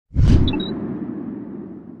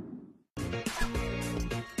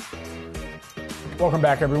Welcome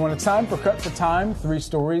back, everyone. It's time for Cut for Time. 3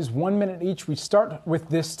 stories, 1 minute each. We start with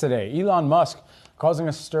this today. Elon Musk causing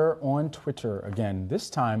a stir on Twitter again, this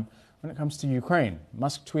time when it comes to Ukraine.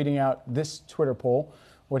 Musk tweeting out this Twitter poll,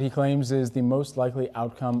 what he claims is the most likely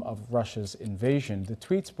outcome of Russia's invasion. The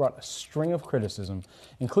tweets brought a string of criticism,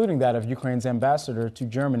 including that of Ukraine's ambassador to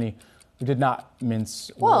Germany, who did not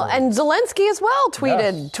mince words. And Zelensky as well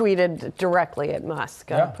tweeted directly at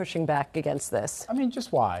Musk, pushing back against this. I mean,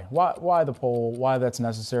 just why? Why the poll? Why that's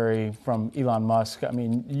necessary from Elon Musk? I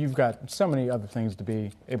mean, you've got so many other things to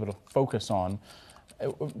be able to focus on.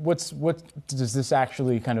 What does this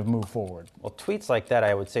actually kind of move forward? Well, tweets like that,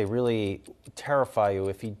 I would say, really terrify you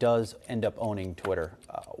if he does end up owning Twitter.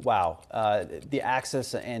 The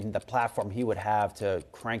access and the platform he would have to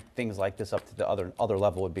crank things like this up to the other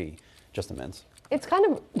level would be just immense. It's kind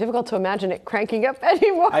of difficult to imagine it cranking up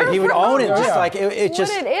anymore. He would own it, just like it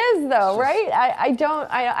just. What it is, though, right?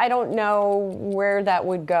 I don't know where that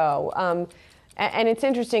would go. And it's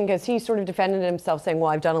interesting because he sort of defended himself, saying,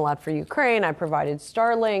 "Well, I've done a lot for Ukraine. I provided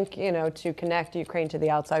Starlink, to connect Ukraine to the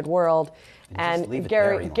outside world." And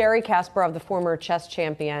Gary Kasparov, the former chess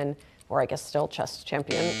champion, or I guess still chess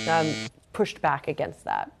champion, pushed back against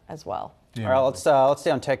that as well. Yeah. All right, let's stay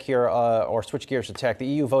on tech here, or switch gears to tech. The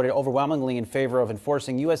EU voted overwhelmingly in favor of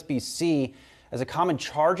enforcing USB-C as a common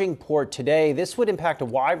charging port today. This would impact a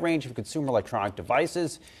wide range of consumer electronic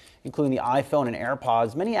devices, including the iPhone and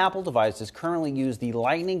AirPods. Many Apple devices currently use the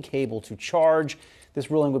Lightning cable to charge. This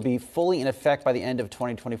ruling would be fully in effect by the end of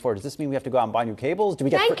 2024. Does this mean we have to go out and buy new cables? Do we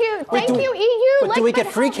get Thank you, EU. But do we get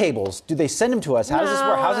free cables? Do they send them to us? How does this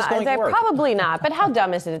work? How's this going to work? Probably not. But how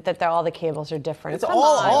dumb is it that all the cables are different? It's all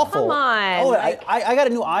awful. Come on. Oh, I got a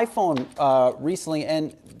new iPhone recently,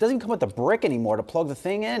 and it doesn't even come with the brick anymore to plug the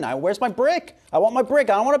thing in. Where's my brick? I want my brick.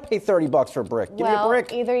 I don't want to pay $30 for a brick. Give me a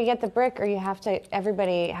brick. Either you get the brick or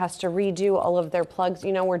everybody has to redo all of their plugs.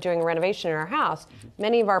 We're doing a renovation in our house.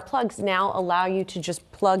 Many of our plugs now allow you to just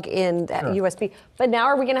plug in that USB. But now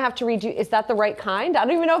are we going to have to redo? Is that the right kind? I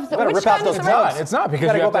don't even know if which kind is the right. It's not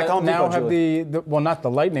because you have to now have the not the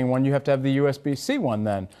Lightning one. You have to have the USB-C one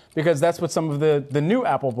then, because that's what some of the new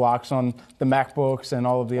Apple blocks on the MacBooks and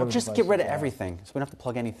all of the other just devices. Get rid of everything, so we don't have to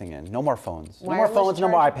plug anything in. No more phones. No more phones. No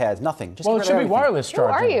more iPads. Nothing. Just it should be wireless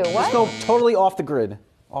charging. Who are you? What? Just go totally off the grid.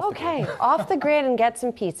 Off the grid and get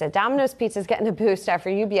some pizza. Domino's Pizza is getting a boost after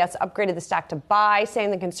UBS upgraded the stack to buy, saying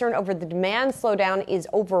the concern over the demand slowdown is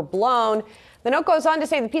overblown. The note goes on to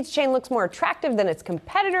say the pizza chain looks more attractive than its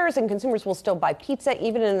competitors, and consumers will still buy pizza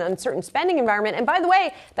even in an uncertain spending environment. And by the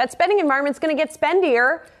way, that spending environment is going to get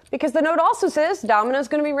spendier, because the note also says Domino's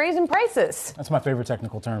going to be raising prices. That's my favorite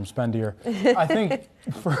technical term, spendier. I think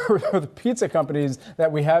for the pizza companies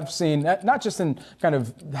that we have seen, not just in kind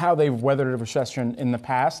of how they've weathered a recession in the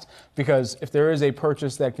past, because if there is a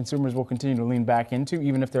purchase that consumers will continue to lean back into,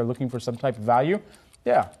 even if they're looking for some type of value,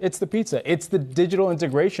 it's the pizza. It's the digital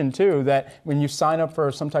integration, too, that when you sign up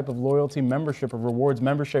for some type of loyalty membership or rewards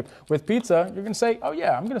membership with pizza, you're going to say, oh,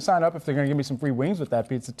 yeah, I'm going to sign up if they're going to give me some free wings with that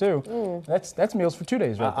pizza, too. That's meals for 2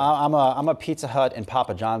 days right there. I'm a Pizza Hut and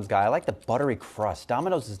Papa John's guy. I like the buttery crust.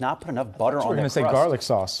 Domino's does not put enough butter on the crust. We're going to say garlic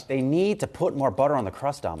sauce. They need to put more butter on the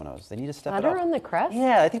crust, Domino's. They need to step it up. Butter on the crust?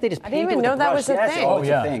 Yeah, I think they just I didn't even know that was a thing. Oh, it's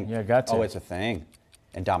a thing. Yeah, got to. Oh, it's a thing.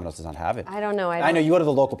 And Domino's does not have it. I don't know. I know you go to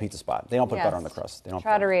the local pizza spot. They don't put butter on the crust. They don't.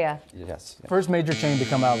 Trattoria. Yes. First major chain to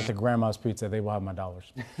come out with the grandma's pizza. They will have my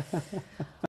dollars.